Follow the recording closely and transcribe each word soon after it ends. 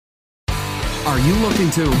Are you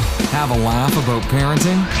looking to have a laugh about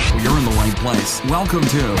parenting? Well, you're in the right place. Welcome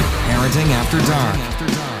to Parenting After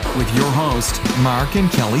Dark with your host, Mark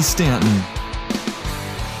and Kelly Stanton.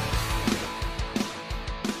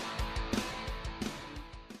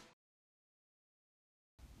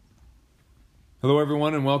 Hello,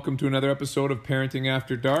 everyone, and welcome to another episode of Parenting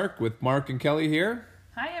After Dark with Mark and Kelly here.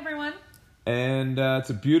 Hi, everyone. And it's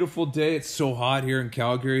a beautiful day. It's so hot here in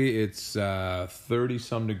Calgary. It's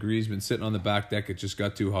 30-some degrees. Been sitting on the back deck. It just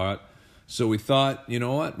got too hot. So we thought, you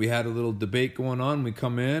know what? We had a little debate going on. We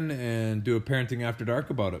come in and do a Parenting After Dark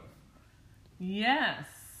about it. Yes.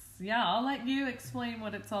 Yeah, I'll let you explain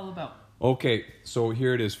what it's all about. Okay, so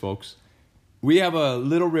here it is, folks. We have a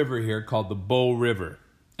little river here called the Bow River.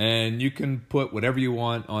 And you can put whatever you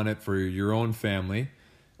want on it for your own family.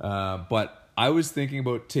 But I was thinking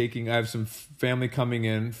about I have some family coming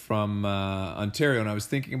in from Ontario, and I was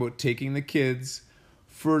thinking about taking the kids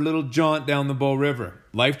for a little jaunt down the Bow River.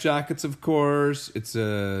 Life jackets, of course. It's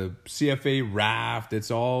a CFA raft.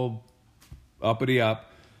 It's all uppity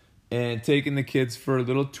up. And taking the kids for a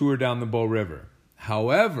little tour down the Bow River.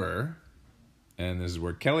 However, and this is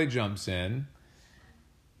where Kelly jumps in,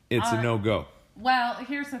 it's a no-go. Well,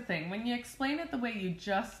 here's the thing. When you explain it the way you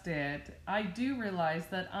just did, I do realize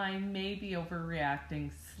that I may be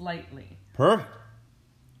overreacting slightly. Perfect.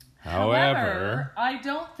 However, I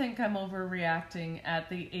don't think I'm overreacting at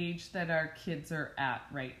the age that our kids are at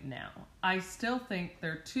right now. I still think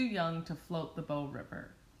they're too young to float the Bow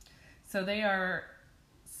River. So they are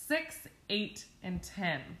 6, 8, and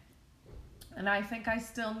 10. And I think I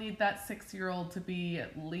still need that 6-year-old to be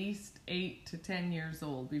at least 8 to 10 years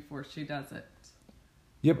old before she does it.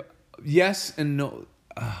 Yeah, but yes and no.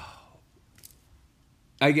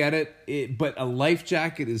 I get it, but a life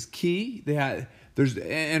jacket is key.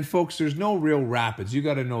 Folks, there's no real rapids. You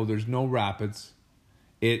got to know there's no rapids.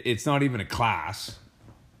 It's not even a class.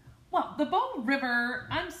 Well, the Bow River,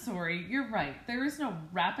 I'm sorry, you're right. There is no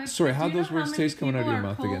rapids. Sorry, how'd those words taste coming out of your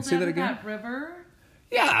mouth again? Say that again. That river?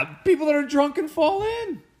 Yeah, people that are drunk and fall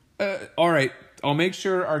in. All right, I'll make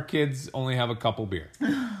sure our kids only have a couple beer.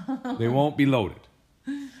 They won't be loaded.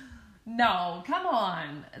 No, come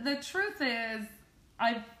on. The truth is,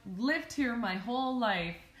 I've lived here my whole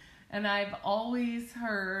life, and I've always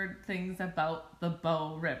heard things about the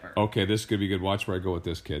Bow River. Okay, this could be good. Watch where I go with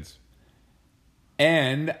this, kids.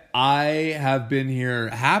 And I have been here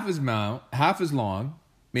half as long,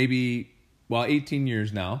 maybe, 18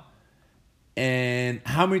 years now. And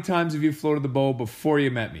how many times have you floated the bow before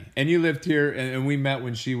you met me? And you lived here, and we met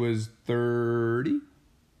when she was 30?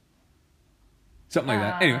 Something like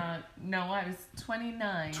that. Anyway. No, I was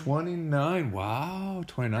 29. 29. Wow.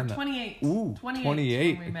 29. 28. Ooh, 28.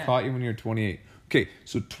 28. I caught you when you were 28. Okay,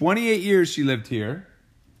 so 28 years she lived here.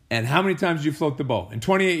 And how many times did you float the bow? In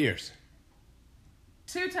 28 years?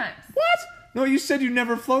 2 times. What? No, you said you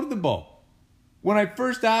never floated the bow. When I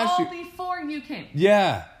first asked you. Oh, before you came.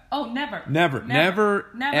 Yeah. Oh, never.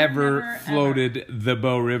 Never floated the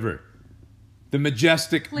Bow River. The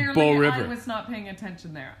majestic Clearly, Bow River. I was not paying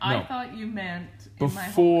attention there. No. I thought you meant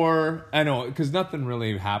before. I know, because nothing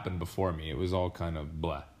really happened before me. It was all kind of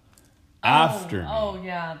blah. After me. Oh,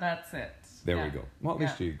 yeah, that's it. There we go. Well, at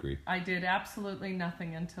least you agree. I did absolutely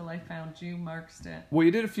nothing until I found you, Mark Stitt. Well,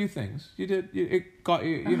 you did a few things. You did. It got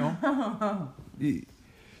you. You know.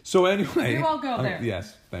 So anyway. You all go there.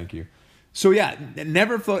 Yes, thank you. So yeah,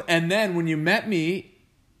 never float. And then when you met me,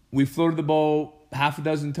 we floated the bow half a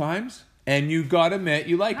dozen times. And you gotta admit,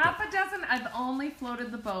 you liked it. Half a dozen? I've only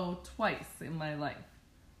floated the bow twice in my life.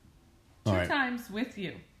 Two times with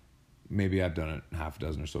you. Maybe I've done it half a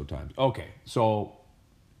dozen or so times. Okay, so,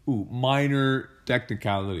 minor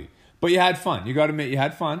technicality. But you had fun. You gotta admit, you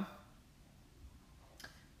had fun.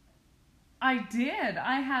 I did.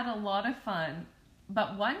 I had a lot of fun.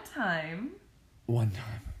 But one time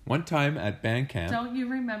at band camp. Don't you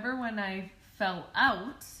remember when I fell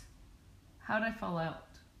out? How'd I fall out?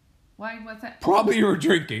 Why was that? Probably you were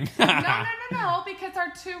drinking. No, because our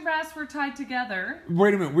 2 rafts were tied together.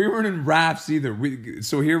 Wait a minute, we weren't in rafts either.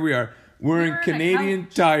 So here we are. We're in Canadian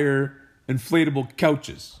Tire inflatable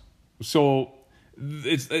couches. So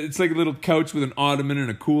it's like a little couch with an ottoman and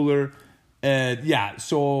a cooler. And yeah,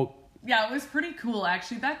 so... Yeah, it was pretty cool,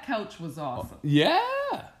 actually. That couch was awesome. Yeah.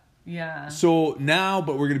 Yeah. So now,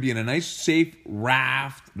 but we're going to be in a nice, safe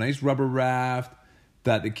raft, nice rubber raft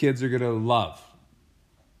that the kids are going to love.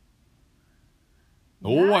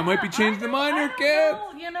 Yeah, I might be changing the mind here, kid.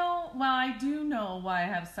 I do know why I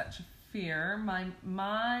have such a fear. My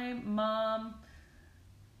mom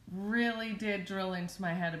really did drill into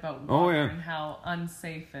my head about water and how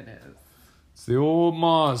unsafe it is. It's the old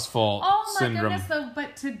Ma's fault Oh my syndrome. goodness, though.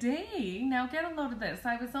 But today, now get a load of this.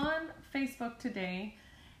 I was on Facebook today,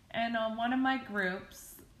 and on one of my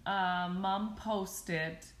groups, Mom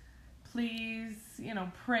posted, please,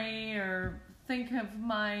 pray or think of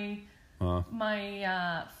my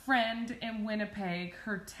friend in Winnipeg.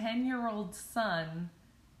 Her 10-year-old son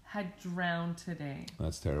had drowned today.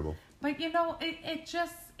 That's terrible. But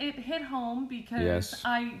it hit home because Yes.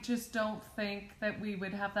 I just don't think that we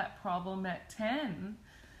would have that problem at 10.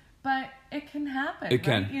 But it can happen. It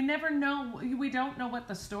can. Right? You never know. We don't know what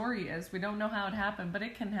the story is. We don't know how it happened, but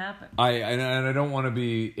it can happen. I don't want to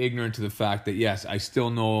be ignorant to the fact that, yes, I still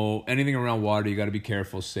know anything around water, you got to be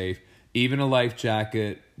careful, safe. Even a life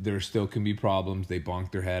jacket, there still can be problems. They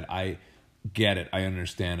bonk their head. I get it. I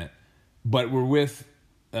understand it. But we're with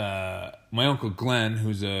my Uncle Glenn,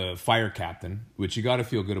 who's a fire captain, which you got to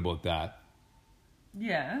feel good about that.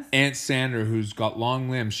 Yes. Aunt Sandra, who's got long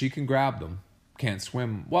limbs, she can grab them. Can't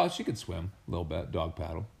swim. Well, she could swim a little bit, dog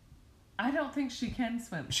paddle. I don't think she can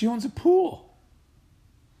swim. She owns a pool.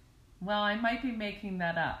 Well, I might be making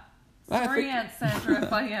that up. I Sorry, think- Aunt Sandra,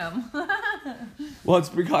 if I am. Well, it's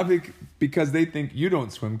because they think you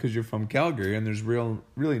don't swim because you're from Calgary and there's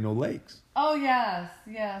really no lakes. Oh, yes.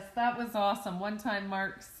 That was awesome. One time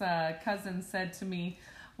Mark's cousin said to me,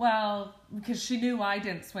 well, because she knew I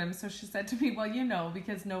didn't swim, so she said to me, well,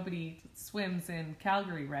 because nobody swims in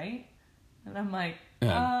Calgary, right? And I'm like,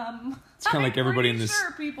 Yeah. It's kind of like everybody in this.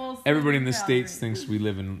 sure people swim Everybody in the Calgary. States thinks we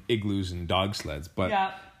live in igloos and dog sleds, but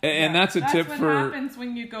Yeah. and that's a tip what for happens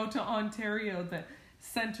when you go to Ontario, the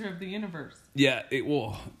center of the universe.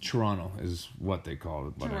 Toronto is what they call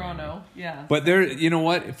it. but Toronto, yeah. But there, you know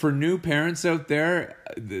what? For new parents out there,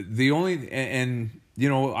 the only and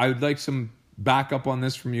I would like some backup on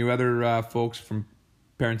this from you other folks from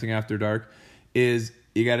Parenting After Dark. Is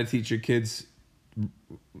you got to teach your kids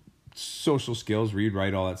social skills, read,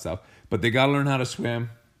 write, all that stuff. But they got to learn how to swim.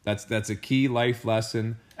 That's a key life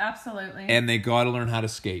lesson. Absolutely. And they got to learn how to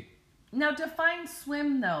skate. Now, define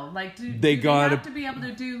swim, though. Like, do They they gotta- have to be able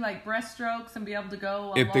to do, like, breaststrokes and be able to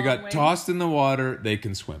go a If they long got way? tossed in the water, they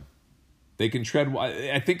can swim. They can tread.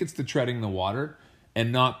 I think it's the treading the water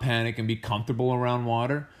and not panic and be comfortable around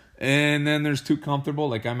water. And then there's too comfortable.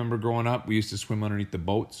 Like I remember growing up, we used to swim underneath the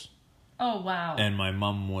boats. Oh, wow. And my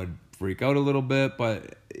mom would freak out a little bit,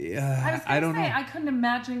 but I don't know. I couldn't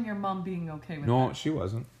imagine your mom being okay with No, that. she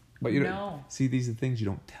wasn't. But you No. don't see, these are things you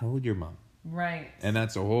don't tell your mom. Right. And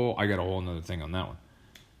that's I got a whole nother thing on that one.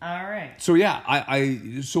 All right. So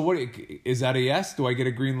yeah, so what is that a yes? Do I get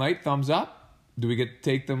a green light, thumbs up? Do we get to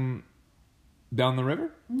take them down the river?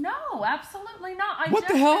 No, absolutely not. I What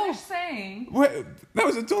just the hell? finished saying Wait, that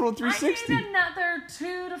was a total I 360. need another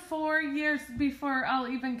 2 to 4 years before I'll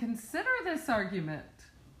even consider this argument.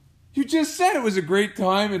 You just said it was a great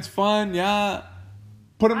time. It's fun. Yeah.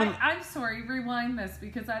 Put them in. I'm sorry, rewind this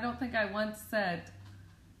because I don't think I once said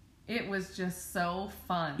it was just so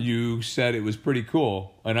fun. You said it was pretty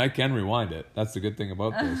cool, and I can rewind it. That's the good thing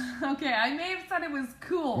about this. Okay, I may have said it was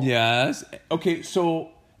cool. Yes. Okay,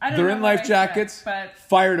 so I don't they're know in what life I jackets. said, but-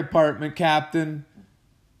 Fire department captain.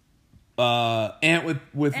 Aunt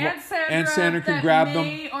with Aunt Aunt Sandra can that grab them.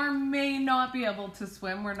 may or may not be able to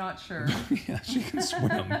swim. We're not sure. Yeah, she can swim.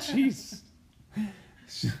 Jeez.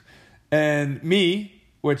 And me,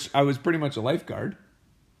 which I was pretty much a lifeguard.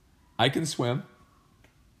 I can swim.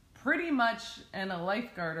 Pretty much and a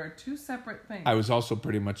lifeguard are two separate things. I was also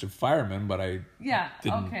pretty much a fireman, but I yeah,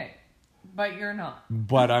 didn't- okay. But you're not.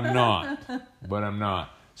 But I'm not.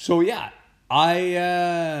 So yeah,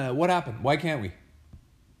 what happened? Why can't we?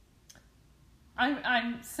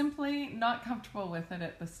 I'm simply not comfortable with it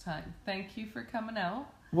at this time. Thank you for coming out.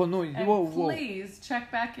 Well, no. And Whoa. please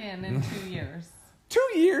check back in 2 years. 2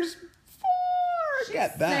 years? 4. I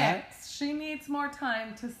get that. 6. She needs more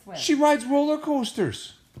time to swim. She rides roller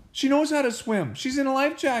coasters. She knows how to swim. She's in a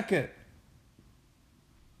life jacket.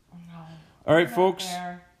 No, All right, not folks.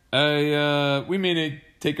 there. We may need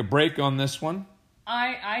to take a break on this one.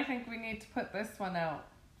 I think we need to put this one out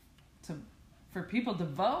for people to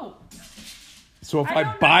vote. So if I I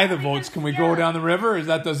don't buy know, the votes, because, can we go yeah. down the river, or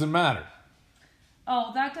that doesn't matter?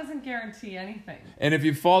 Oh, that doesn't guarantee anything. And if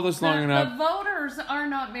you follow this long The enough, voters are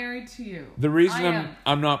not married to you. the reason I am.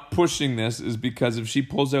 I'm not pushing this is because if she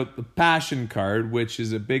pulls out the passion card, which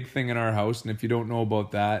is a big thing in our house, and if you don't know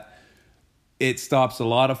about that, it stops a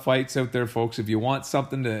lot of fights out there, folks. If you want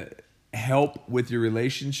something to help with your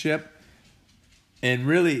relationship, and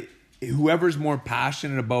really whoever's more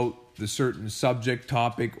passionate about the certain subject,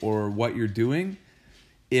 topic, or what you're doing,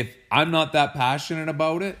 if I'm not that passionate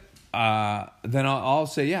about it, then I'll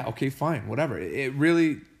say, yeah, okay, fine, whatever. It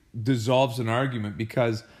really dissolves an argument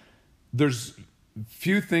because there's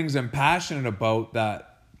few things I'm passionate about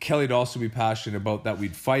that Kelly'd also be passionate about that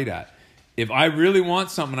we'd fight at. If I really want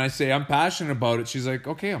something, I say I'm passionate about it. She's like,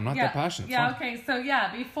 okay, I'm not that passionate. Yeah, Fine. okay. So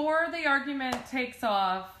yeah, before the argument takes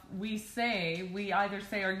off, we either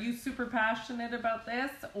say, are you super passionate about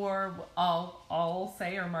this? Or I'll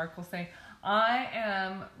say, or Mark will say, I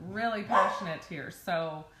am really passionate here.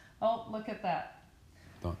 So, oh, look at that.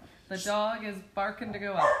 The dog is barking to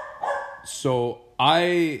go up. So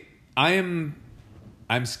I'm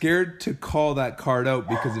scared to call that card out,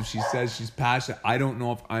 because if she says she's passionate, I don't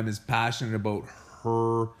know if I'm as passionate about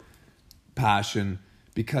her passion,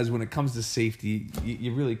 because when it comes to safety,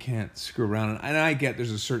 you really can't screw around. And I get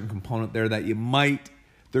there's a certain component there that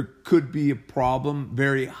there could be a problem,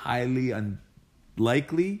 very highly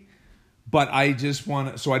unlikely, but I just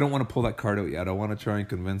want to, so I don't want to pull that card out yet. I want to try and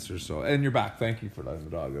convince her. So, and you're back. Thank you for letting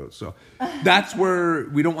the dog out. So that's where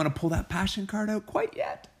we don't want to pull that passion card out quite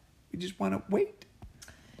yet. We just want to wait.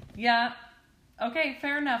 Yeah. Okay,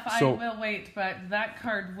 fair enough. So, I will wait, but that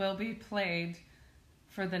card will be played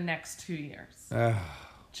for the next 2 years.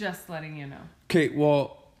 Just letting you know. Okay,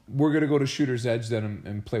 well, we're going to go to Shooter's Edge then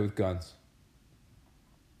and play with guns.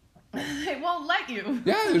 They won't let you.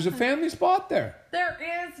 Yeah, there's a family spot there. There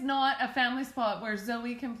is not a family spot where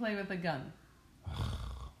Zoe can play with a gun.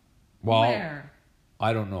 Well, Where?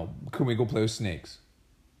 I don't know. Can we go play with snakes?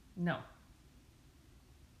 No.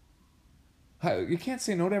 You can't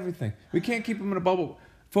say no to everything. We can't keep them in a bubble.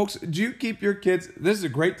 Folks, do you keep your kids... This is a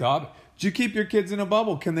great topic. Do you keep your kids in a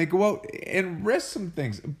bubble? Can they go out and risk some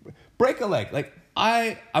things? Break a leg. Like,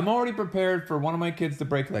 I'm already prepared for one of my kids to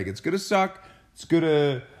break a leg. It's going to suck. It's going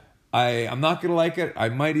to... I'm not going to like it. I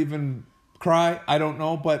might even cry. I don't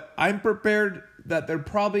know. But I'm prepared that they're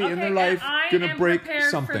probably in their life going to break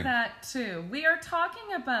something. For that too. We are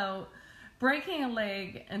talking about breaking a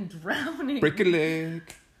leg and drowning. Break a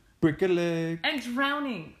leg. Break a leg. And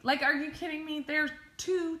drowning. Like, are you kidding me? They're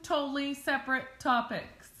two totally separate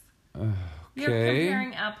topics. You're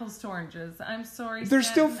comparing apples to oranges. I'm sorry. They're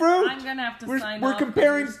still fruit. I'm going to have to sign We're off.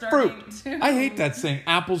 comparing fruit. I hate that saying,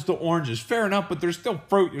 apples to oranges. Fair enough, but they're still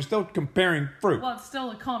fruit. You're still comparing fruit. Well, it's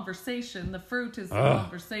still a conversation. The fruit is the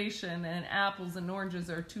conversation, and apples and oranges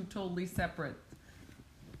are two totally separate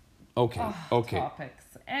okay. topics.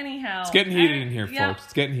 Anyhow. It's getting heated in here, folks.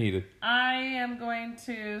 It's getting heated. I am going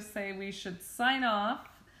to say we should sign off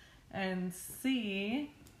and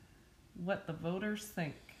see what the voters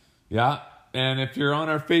think. Yeah, and if you're on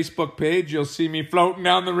our Facebook page, you'll see me floating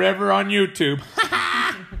down the river on YouTube.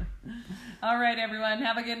 All right, everyone.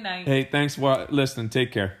 Have a good night. Hey, thanks for listening.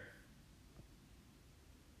 Take care.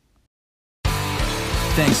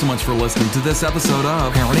 Thanks so much for listening to this episode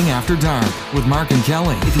of Parenting After Dark with Mark and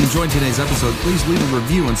Kelly. If you enjoyed today's episode, please leave a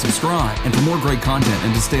review and subscribe. And for more great content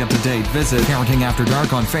and to stay up to date, visit Parenting After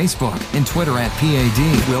Dark on Facebook and Twitter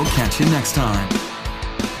 @PAD. We'll catch you next time.